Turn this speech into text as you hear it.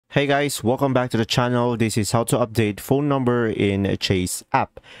Hey guys, welcome back to the channel. This is how to update phone number in Chase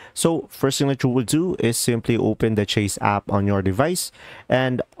app. So first thing that you will do is simply open the Chase app on your device,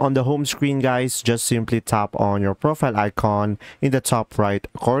 and on the home screen guys, just simply tap on your profile icon in the top right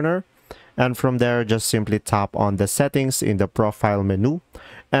corner, and from there just simply tap on the settings in the profile menu,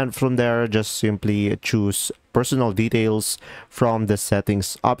 and from there just simply choose personal details from the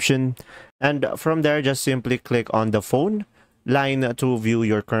settings option, and from there just simply click on the phone line to view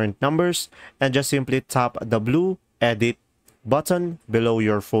your current numbers, and just simply tap the blue edit button below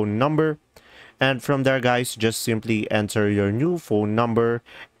your phone number, and from there guys just simply enter your new phone number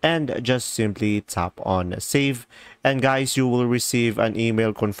and just simply tap on save, and guys you will receive an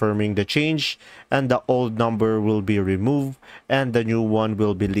email confirming the change, and the old number will be removed and the new one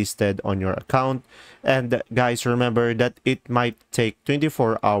will be listed on your account. And guys, remember that it might take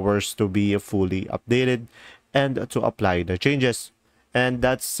 24 hours to be fully updated and to apply the changes. And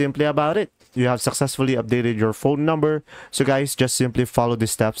that's simply about it. You have successfully updated your phone number. So guys, just simply follow the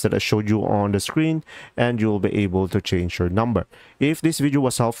steps that I showed you on the screen and you'll be able to change your number. If this video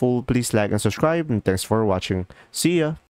was helpful, please like and subscribe, and thanks for watching. See ya!